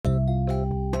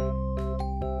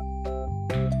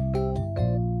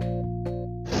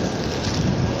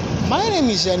My name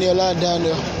is Eniola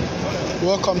Daniel.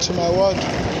 Welcome to my world.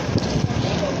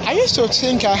 I used to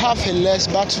think I have a less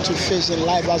battle to face in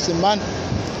life as a man.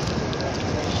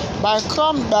 But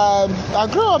I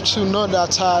grew up to know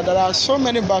that there are so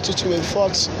many battles to be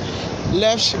fought: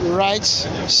 left, right,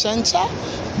 center,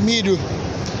 middle.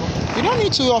 You don't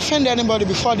need to offend anybody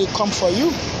before they come for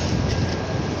you.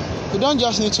 You don't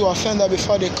just need to offend them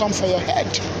before they come for your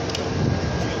head.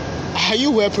 Are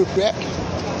you well prepared?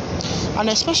 And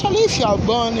especially if you are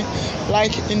born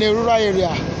like in a rural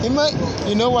area, you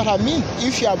know what I mean.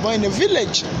 If you are born in a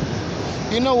village,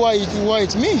 you know what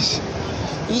it means.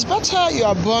 It's better you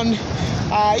are born.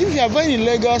 If you are born in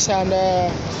Lagos and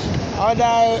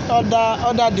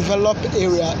other developed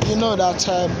area, you know that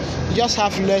you just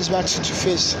have less battle to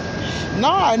face.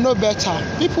 Now I know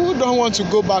better. People who don't want to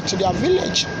go back to their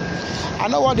village, I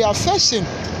know what they are facing.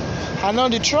 I know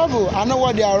the trouble. I know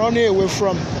what they are running away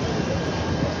from.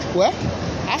 Well,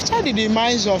 after the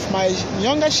demise of my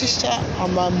younger sister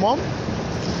and my mom,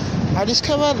 I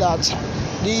discovered that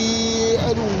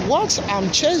what I'm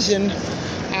chasing,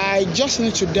 I just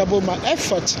need to double my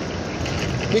effort,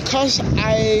 because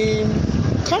I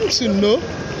come to know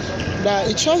that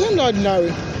it wasn't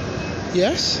ordinary.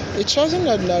 Yes, it wasn't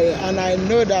ordinary, and I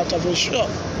know that for sure.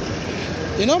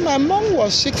 You know, my mom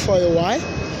was sick for a while,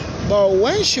 but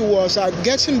when she was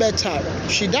getting better,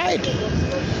 she died.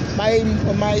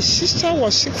 My sister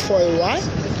was sick for a while.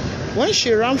 When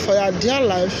she ran for her dear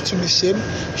life to be saved,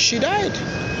 she died.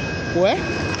 Well,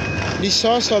 the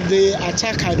source of the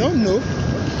attack, I don't know.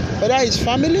 Whether it's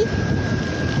family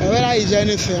or whether it's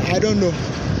anything, I don't know.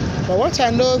 But what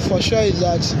I know for sure is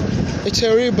that it's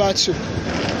a real battle.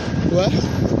 Well,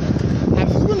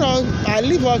 I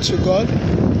leave all to God.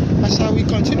 As I will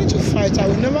continue to fight, I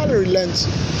will never relent.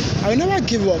 I will never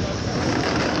give up.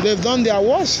 They've done their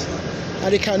worst,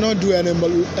 and they cannot do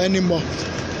anymore.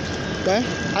 But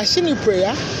I still need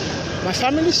prayer. My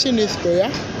family still needs prayer.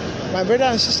 My brother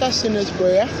and sister still needs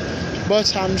prayer.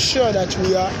 But I'm sure that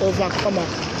we are overcomer.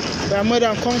 We are more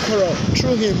than conqueror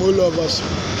through Him who loves us.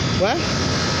 Well,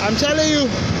 I'm telling you,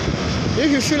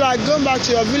 if you feel like going back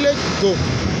to your village, go.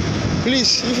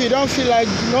 Please, if you don't feel like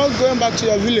not going back to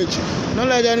your village, don't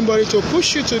let anybody to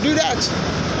push you to do that.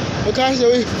 Because they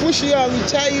will push you and will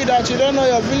tell you that you don't know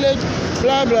your village,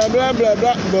 blah, blah, blah, blah,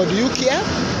 blah. But do you care,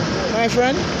 my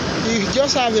friend? You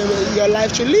just have your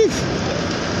life to live.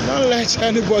 Don't let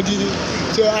anybody.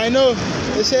 So I know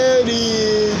they say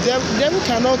the devil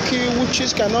cannot kill,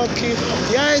 witches cannot kill.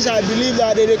 Yes, I believe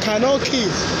that they cannot kill.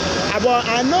 But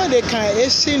I know they can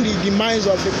hasten the demise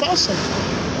of a person.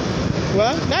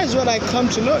 Well, that's what I come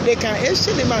to know. They can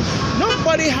hasten the man.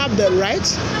 Nobody have the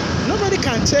right. Nobody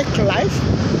can take life.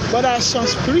 But there's some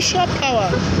spiritual power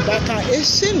that can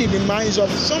hasten the demise of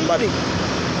somebody.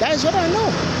 That is what I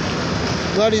know.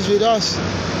 God is with us.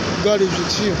 God is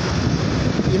with you.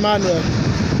 Emmanuel.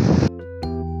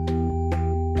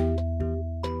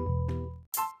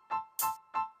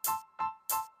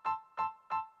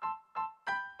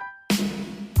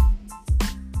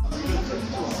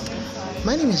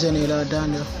 My name is Eniola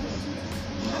Daniel.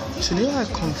 Today I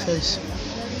confess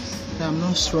that I'm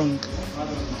not strong.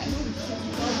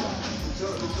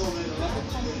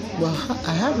 But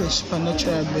I have a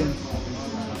supernatural being,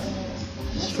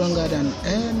 stronger than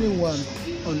anyone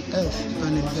on earth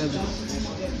and in heaven.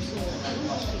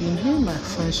 In Him I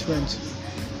find strength.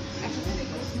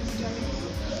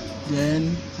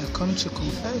 Then I come to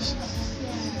confess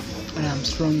that I'm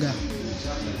stronger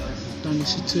than the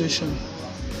situation.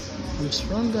 I'm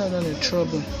stronger than the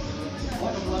trouble.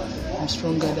 I'm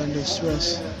stronger than the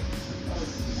stress.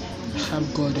 I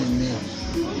have God in me.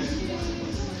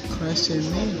 Christ in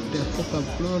me, the hope of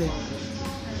glory.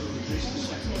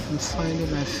 I'm finding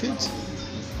my feet.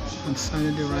 I'm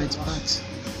finding the right path.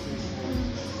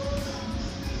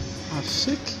 I'm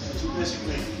sick.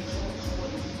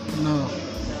 No,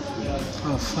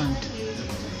 I'll find.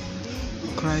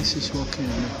 Christ is working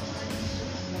in me.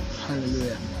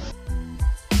 Hallelujah.